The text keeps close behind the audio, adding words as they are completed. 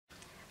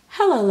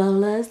Hello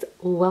Lolas,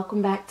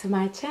 welcome back to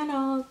my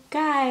channel.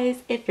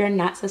 Guys, if you're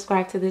not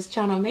subscribed to this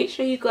channel, make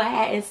sure you go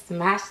ahead and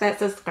smash that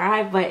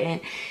subscribe button.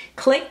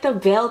 Click the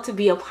bell to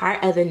be a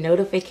part of the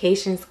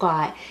notification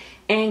squad.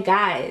 And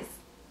guys,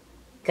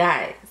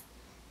 can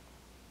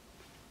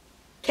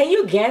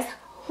you guess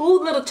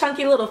who little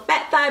chunky little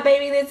fat thigh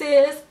baby this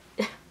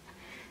is?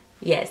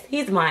 Yes,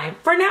 he's mine.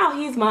 For now,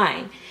 he's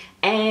mine.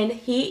 And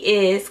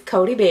he is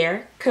Kodi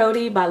Bear.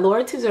 Kodi by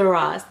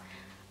Tuzio.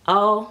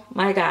 Oh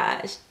my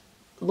gosh.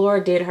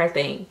 Laura did her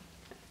thing.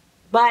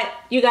 But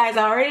you guys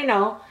already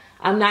know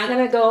I'm not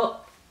going to go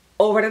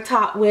over the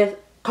top with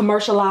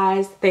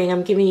commercialized thing.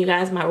 I'm giving you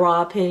guys my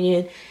raw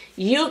opinion.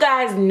 You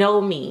guys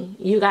know me.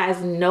 You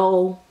guys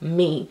know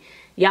me.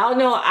 Y'all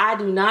know I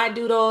do not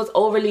do those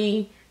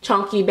overly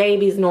chunky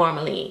babies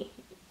normally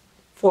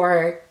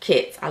for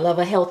kids. I love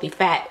a healthy,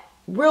 fat,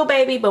 real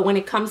baby. But when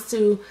it comes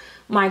to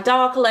my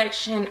doll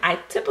collection, I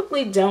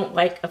typically don't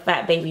like a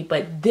fat baby.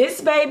 But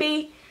this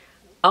baby,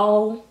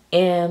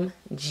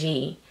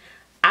 OMG.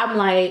 I'm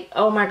like,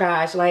 oh my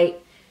gosh,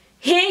 like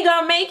he ain't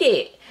gonna make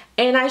it.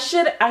 And I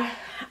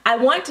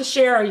want to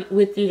share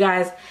with you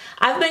guys,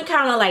 I've been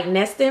kind of like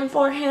nesting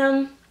for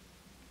him.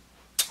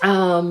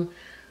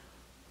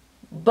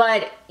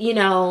 But you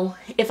know,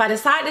 if I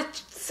decide to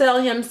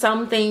sell him,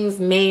 some things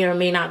may or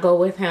may not go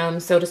with him,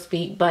 so to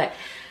speak. But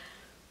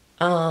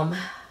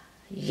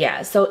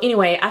yeah, so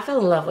anyway, I fell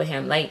in love with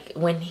him like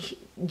when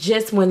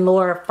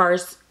Laura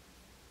first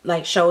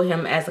like showed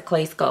him as a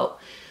clay sculpt.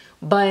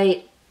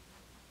 But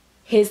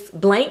his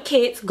blank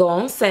kits go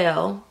on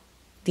sale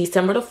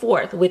December the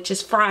 4th, which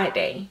is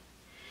Friday.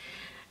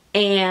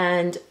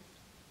 And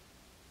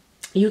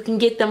you can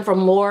get them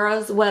from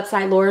Laura's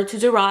website, Laura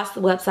Tuzio's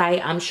website.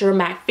 I'm sure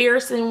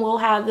McPherson will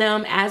have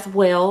them as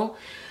well.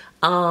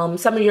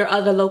 Some of your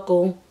other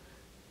local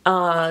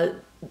doll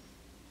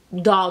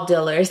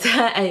dealers.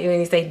 When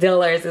you say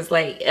dealers, it's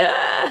like,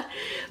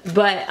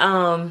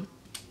 but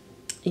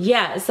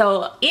yeah,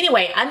 so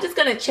anyway, I'm just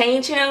gonna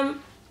change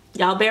him.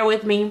 Y'all bear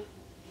with me.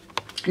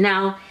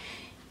 Now,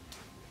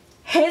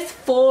 his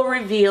full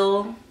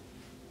reveal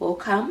will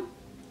come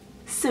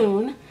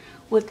soon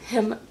with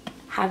him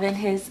having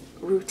his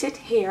rooted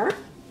hair.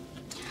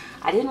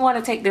 I didn't want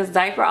to take this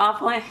diaper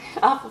off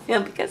of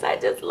him because I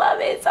just love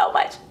it so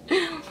much.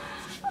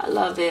 I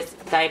love this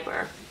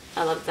diaper.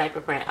 I love the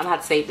diaper print. I'm gonna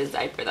have to save this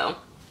diaper though.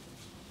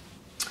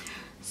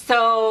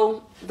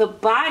 So the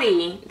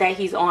body that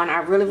he's on, I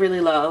really, really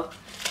love.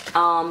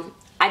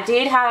 I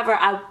did, however,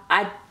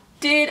 I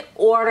did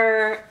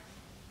order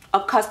a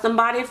custom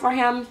body for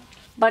him,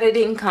 but it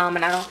didn't come,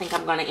 and I don't think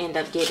I'm going to end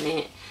up getting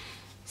it.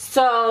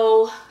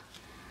 So,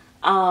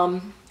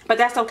 but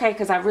that's okay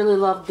because I really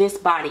love this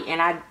body,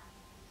 and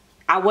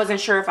I wasn't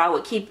sure if I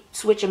would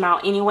switch him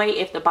out anyway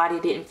if the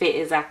body didn't fit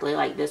exactly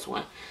like this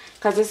one,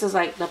 because this is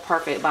like the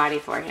perfect body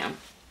for him.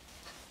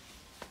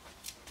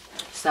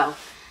 So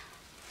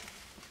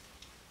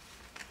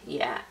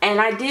yeah,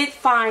 and I did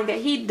find that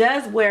he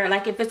does wear,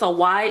 like if it's a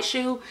wide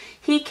shoe,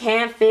 he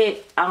can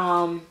fit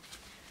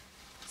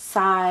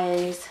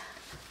size,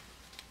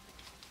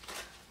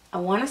 I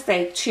want to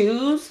say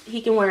 2s. He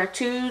can wear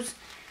 2s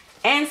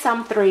and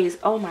some 3s.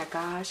 Oh my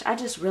gosh, I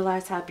just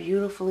realized how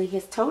beautifully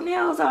his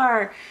toenails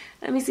are.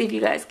 Let me see if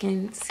you guys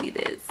can see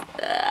this.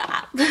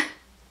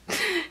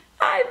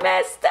 I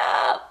messed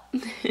up.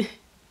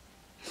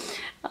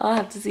 I'll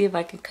have to see if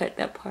I can cut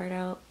that part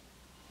out.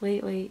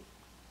 Wait.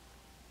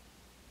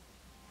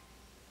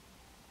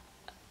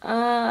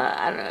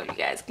 I don't know if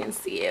you guys can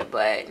see it,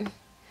 but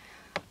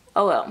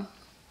oh well.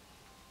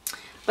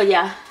 But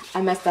yeah,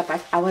 I messed up.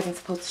 I wasn't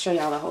supposed to show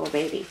y'all the whole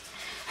baby.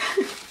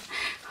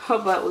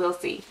 But we'll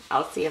see.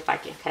 I'll see if I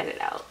can cut it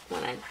out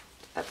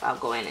if I'll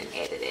go in and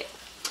edit it.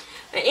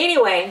 But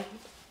anyway,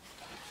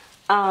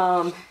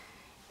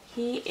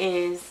 he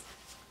is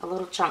a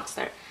little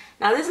chunkster.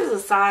 Now this is a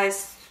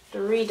size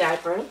 3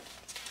 diaper.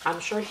 I'm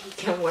sure he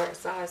can wear a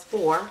size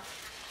 4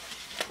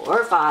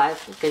 or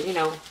 5 because, you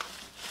know,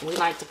 we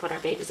like to put our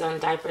babies on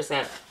diapers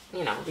that,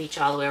 you know, reach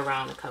all the way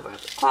around to cover up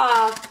the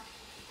cloth.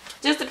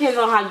 Just depends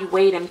on how you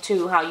weight him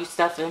too, how you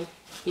stuff him.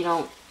 You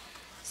don't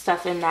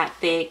stuff him that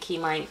thick, he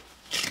might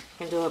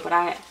can do it, but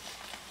I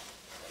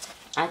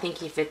think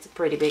he fits a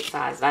pretty big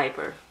size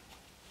diaper.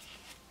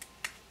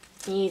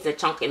 He's a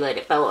chunky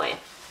little boy.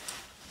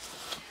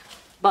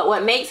 But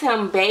what makes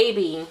him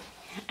baby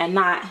and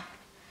not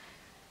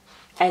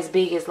as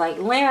big as like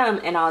Lim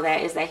and all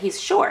that is that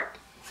he's short.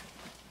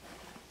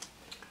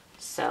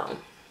 So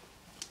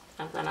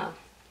I'm gonna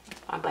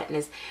unbutton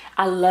this.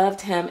 I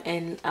loved him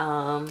in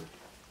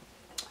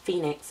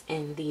Phoenix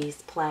in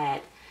these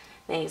plaid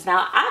things.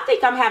 Now I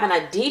think I'm having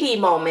a Dee Dee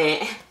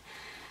moment.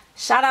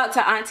 Shout out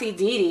to Auntie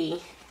Dee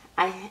Dee.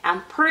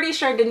 I'm pretty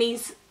sure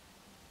Denise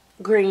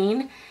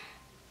Green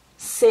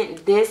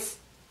sent this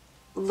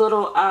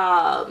little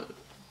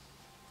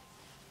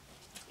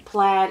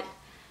plaid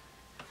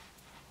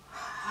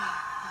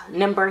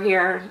number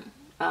here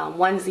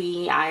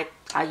onesie. I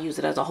use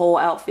it as a whole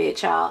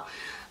outfit, y'all.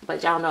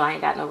 But y'all know I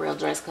ain't got no real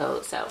dress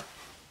code, so.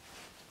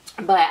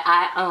 But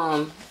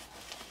I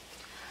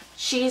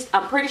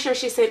I'm pretty sure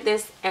she sent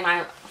this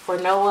for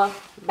Noah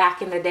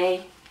back in the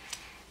day.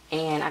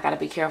 And I gotta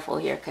be careful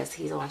here because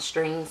he's on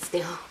strings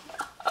still.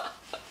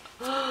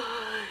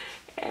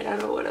 And I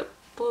don't want to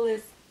pull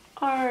his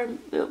arm.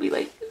 It'll be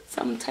like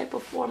some type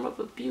of form of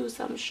abuse,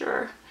 I'm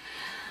sure.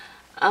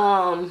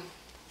 But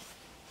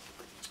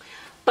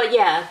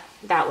yeah,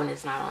 that one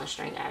is not on a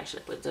string. I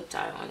actually put zip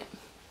tie on it.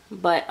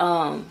 But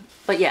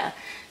yeah,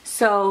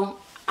 so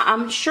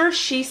I'm sure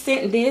she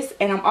sent this,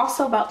 and I'm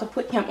also about to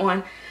put him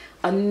on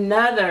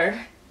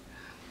another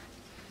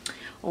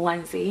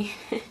onesie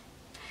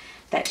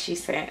that she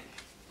sent.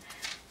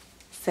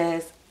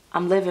 Says,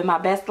 I'm living my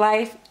best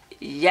life.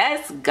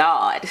 Yes,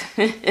 God.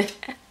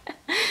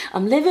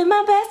 I'm living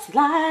my best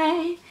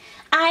life.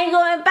 I ain't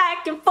going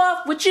back and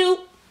forth with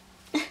you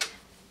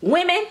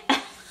women.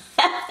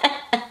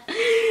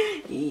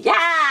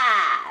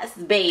 Yes,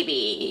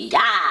 baby.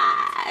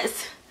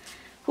 Yes.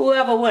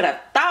 Whoever would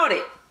have thought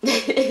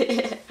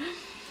it.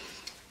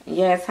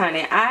 Yes,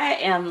 honey. I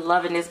am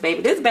loving this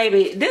baby. This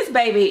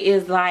baby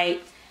is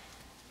like,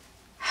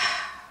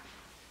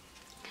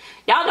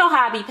 y'all know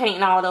how I be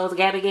painting all those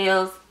Gabby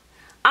Gales.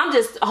 I'm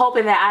just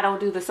hoping that I don't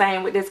do the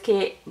same with this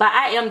kid. But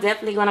I am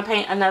definitely going to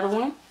paint another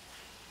one.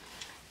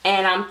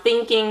 And I'm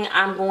thinking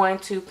I'm going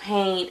to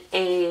paint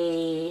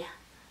a...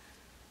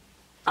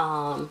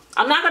 I'm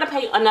not going to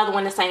paint another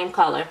one the same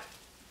color.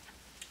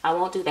 I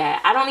won't do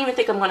that. I don't even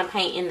think I'm going to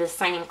paint in the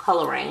same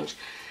color range.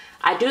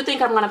 I do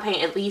think I'm going to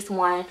paint at least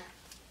one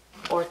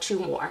or two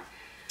more.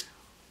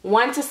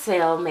 One to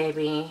sell,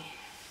 maybe,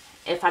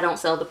 if I don't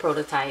sell the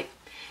prototype.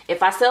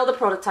 If I sell the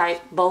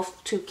prototype,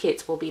 both two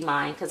kits will be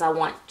mine because I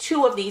want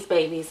two of these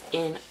babies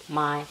in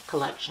my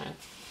collection,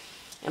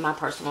 in my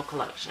personal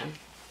collection.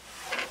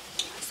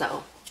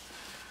 So,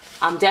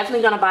 I'm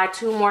definitely going to buy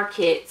two more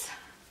kits,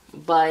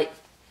 but,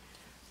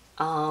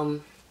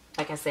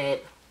 like I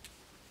said,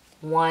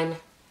 one,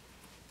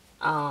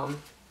 out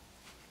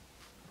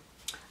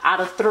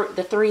of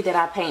the three that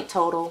I paint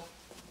total,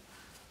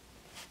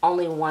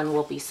 only one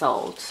will be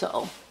sold.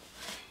 So,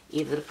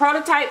 either the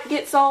prototype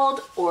gets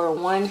sold or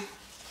one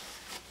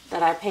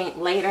that I paint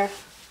later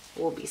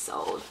will be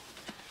sold.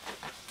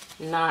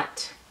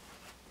 Not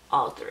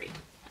all three.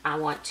 I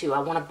want two. I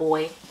want a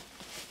boy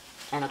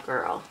and a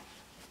girl.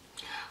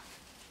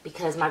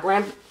 Because my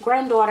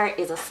granddaughter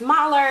is a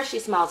smiler. She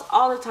smiles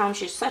all the time.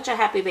 She's such a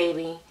happy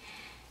baby.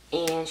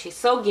 And she's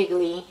so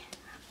giggly.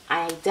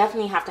 I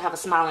definitely have to have a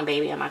smiling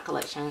baby in my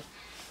collection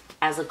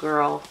as a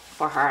girl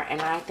for her. And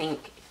I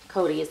think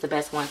Kodi is the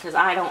best one because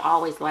I don't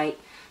always like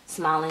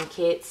smiling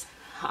kids.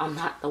 I'm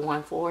not the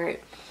one for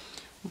it.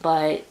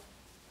 But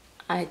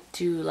I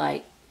do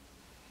like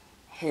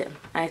him.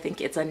 I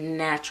think it's a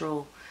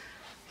natural,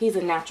 he's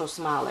a natural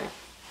smiler.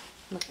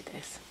 Look at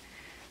this.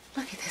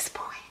 Look at this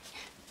boy.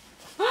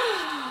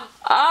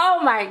 Oh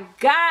my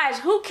gosh,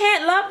 who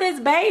can't love this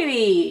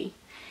baby?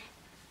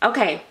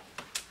 Okay,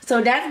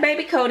 so that's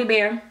baby Kodi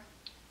Bear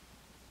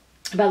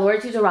by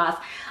Tuzio Ross.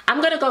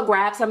 I'm gonna go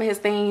grab some of his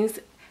things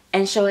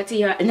and show it to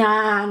you.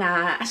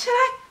 Nah, should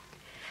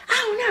I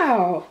don't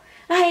know.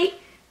 Like,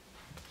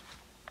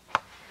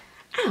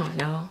 I don't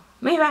know.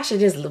 Maybe I should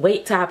just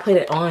wait till I put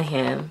it on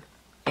him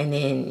and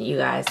then you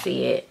guys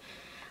see it.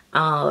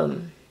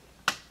 Let's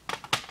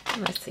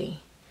see.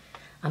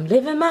 I'm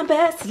living my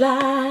best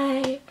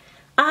life.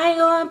 I ain't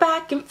going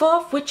back and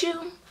forth with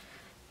you.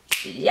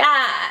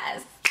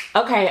 Yes.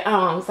 Okay,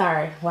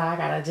 sorry. Well, I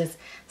gotta just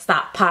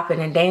stop popping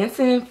and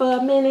dancing for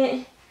a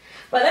minute.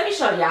 But let me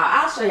show y'all.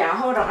 I'll show y'all.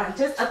 Hold on.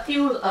 Just a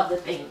few of the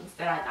things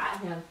that I got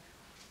him.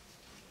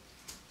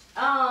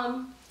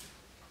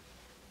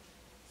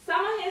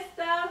 Some of his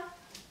stuff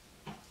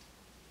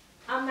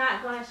I'm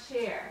not gonna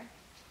share.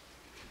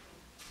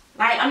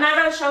 Like, I'm not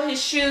gonna show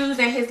his shoes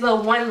and his the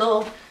one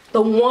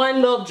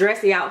little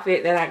dressy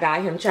outfit that I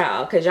got him,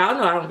 child. Cause y'all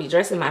know I don't be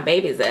dressing my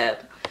babies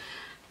up.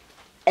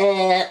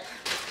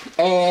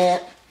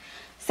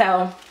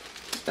 So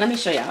let me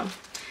show y'all.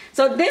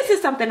 So this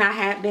is something I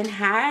have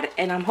had,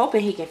 and I'm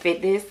hoping he can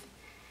fit this.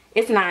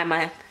 It's 9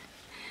 months,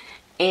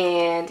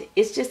 and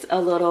it's just a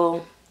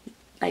little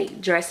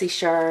like dressy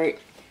shirt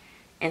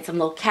and some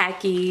little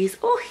khakis.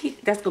 Oh,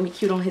 that's gonna be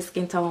cute on his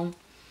skin tone.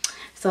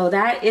 So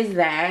that is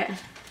that.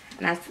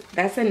 And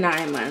that's a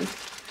 9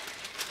 months.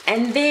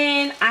 And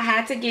then I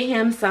had to get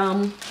him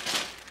some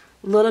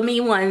little me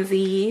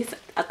onesies.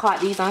 I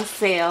caught these on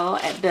sale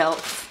at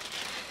Belk's.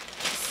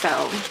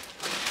 So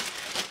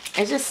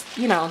it's just,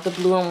 you know, the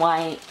blue and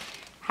white.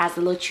 Has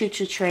a little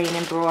choo-choo train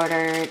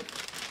embroidered.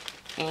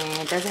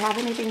 And does it have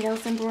anything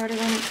else embroidered in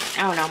it?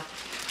 I don't know.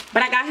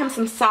 But I got him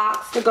some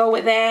socks to go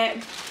with that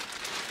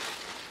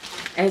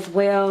as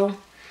well.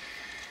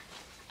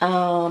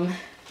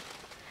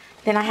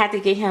 Then I had to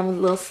get him a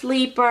little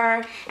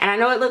sleeper. And I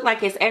know it looked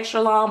like it's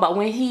extra long, but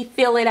when he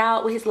fill it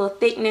out with his little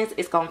thickness,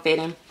 it's gonna fit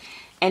him.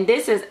 And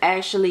this is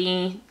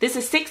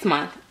 6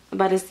 months,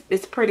 but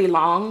it's pretty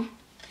long.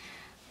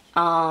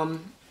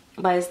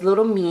 But it's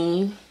little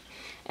me,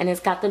 and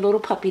it's got the little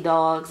puppy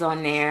dogs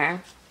on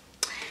there.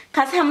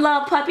 Cause him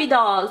love puppy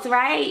dogs,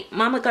 right?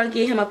 Mama gonna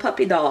get him a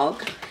puppy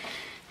dog.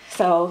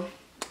 So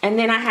And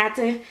then I had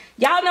to,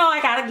 y'all know I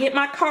gotta get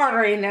my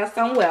Carter in there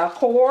somewhere.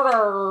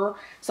 Quarter.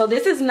 So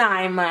this is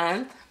 9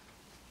 month.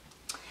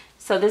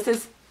 So this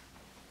is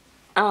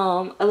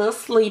a little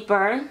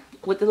sleeper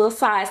with the little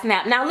side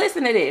snap. Now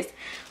listen to this.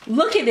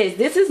 Look at this.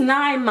 This is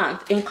 9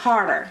 month in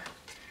Carter.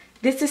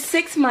 This is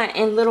 6 month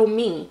in little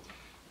me.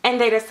 And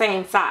they're the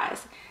same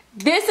size.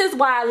 This is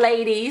why,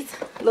 ladies,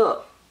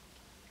 look,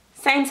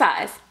 same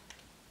size.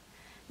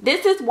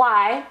 This is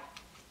why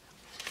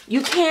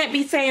you can't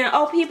be saying,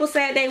 oh, people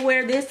said they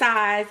wear this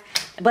size,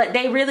 but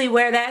they really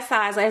wear that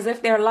size, as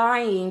if they're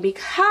lying,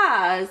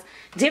 because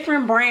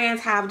different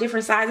brands have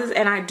different sizes.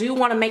 And I do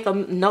want to make a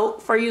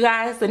note for you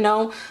guys to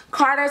know,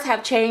 Carters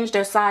have changed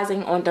their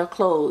sizing on their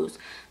clothes.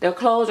 Their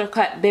clothes are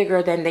cut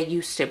bigger than they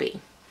used to be.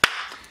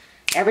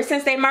 Ever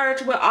since they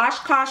merged with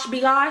Oshkosh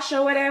Bigosh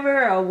or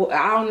whatever, or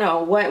I don't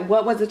know what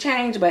was the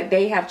change, but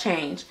they have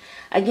changed.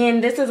 Again,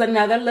 this is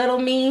another little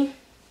me,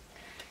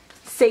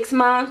 6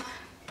 month,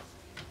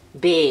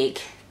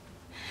 big.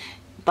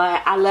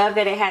 But I love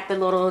that it had the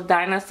little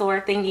dinosaur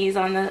thingies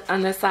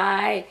on the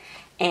side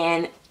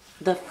and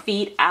the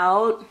feet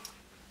out.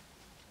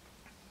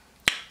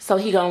 So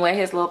he gonna wear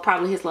his little,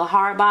 probably his little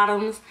hard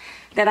bottoms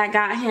that I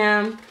got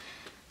him.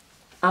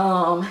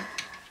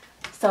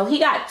 So he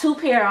got 2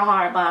 pair of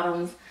hard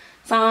bottoms.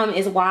 Some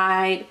is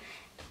wide,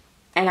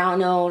 and I don't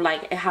know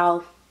like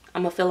how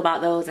I'm gonna feel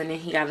about those. And then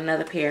he got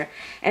another pair,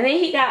 and then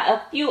he got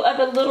a few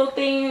other little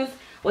things.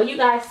 Well, you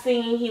guys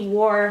seen he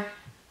wore,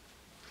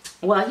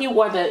 well, he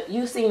wore the,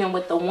 you seen him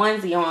with the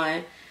onesie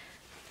on,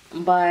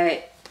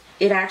 but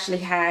it actually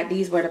had,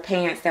 these were the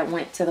pants that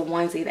went to the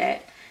onesie,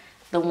 that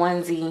the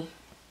onesie,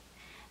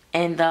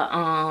 and the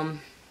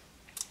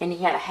and he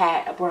had a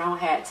hat, a brown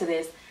hat to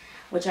this,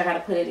 which I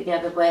gotta put it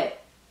together. But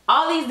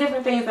all these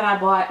different things that I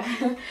bought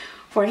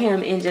for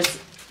him in just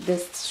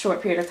this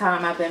short period of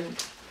time, I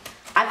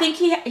think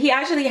he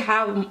actually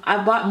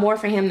I bought more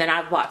for him than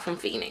I've bought from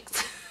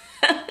Phoenix.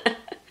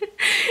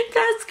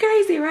 That's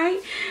crazy,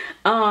 right?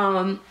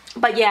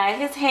 But yeah,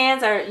 his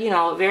hands are, you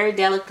know, very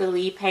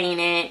delicately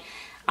painted.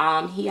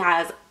 He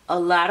has a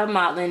lot of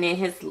modeling in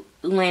his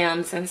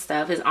limbs and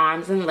stuff, his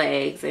arms and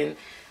legs, and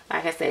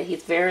like I said,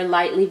 he's very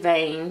lightly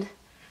veined,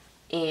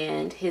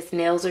 and his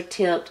nails are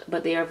tipped,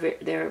 but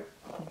they're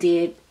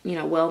you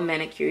know, well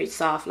manicured,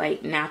 soft,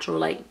 like natural,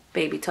 like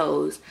baby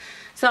toes.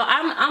 So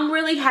I'm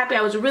really happy.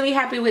 I was really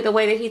happy with the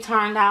way that he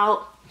turned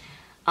out.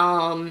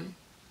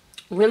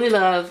 Really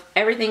love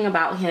everything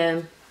about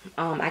him.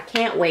 I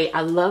can't wait.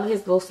 I love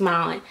his little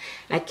smile.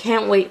 I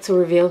can't wait to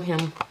reveal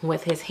him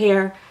with his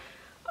hair.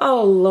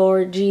 Oh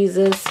Lord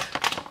Jesus,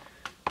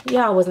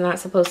 y'all was not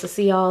supposed to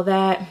see all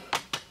that.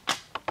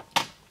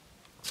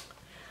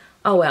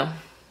 Oh well,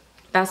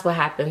 that's what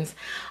happens.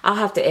 I'll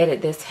have to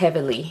edit this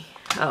heavily.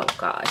 Oh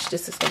gosh,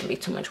 this is gonna be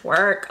too much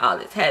work. All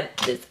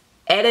this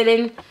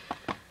editing.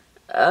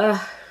 All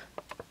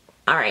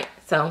right,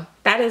 so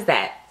that is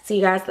that. See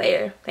you guys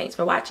later. Thanks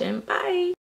for watching. Bye.